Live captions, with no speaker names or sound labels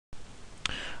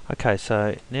Okay,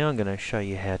 so now I'm going to show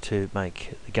you how to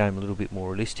make the game a little bit more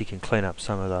realistic and clean up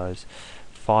some of those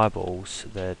fireballs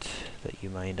that you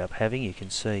may end up having. You can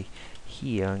see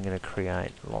here I'm going to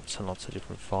create lots and lots of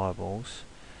different fireballs,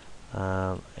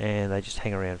 and they just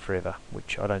hang around forever,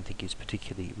 which I don't think is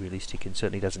particularly realistic and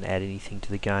certainly doesn't add anything to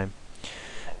the game.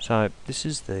 So this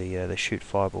is the shoot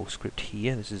fireball script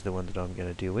here. This is the one that I'm going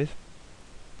to deal with.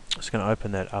 I'm just going to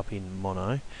open that up in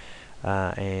mono.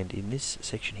 And in this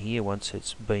section here, once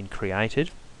it's been created,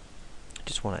 I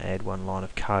just want to add one line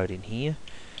of code in here.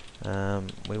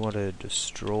 We want to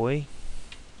destroy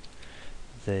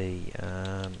the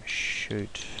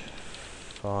shoot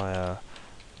fireball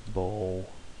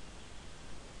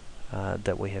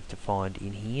that we have defined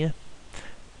in here,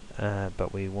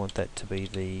 but we want that to be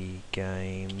the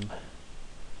game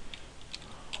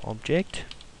object.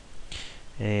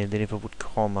 And then if I put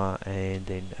comma and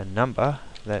then a number,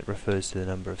 that refers to the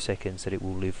number of seconds that it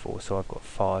will live for. So I've got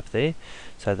 5 there,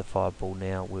 so the fireball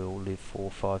now will live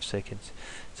for 5 seconds.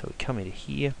 So we come into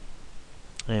here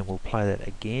and we'll play that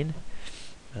again,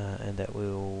 and that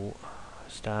will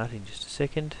start in just a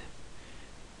second,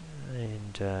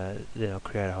 and then I'll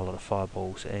create a whole lot of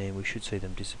fireballs and we should see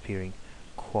them disappearing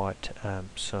quite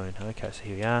soon. Okay, so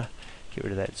here we are. Get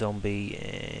rid of that zombie,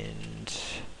 and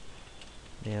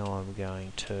now I'm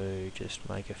going to just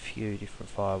make a few different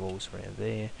fireballs around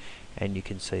there, and you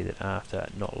can see that after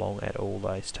not long at all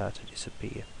they start to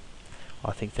disappear.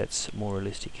 I think that's more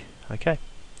realistic. Okay,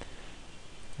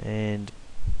 and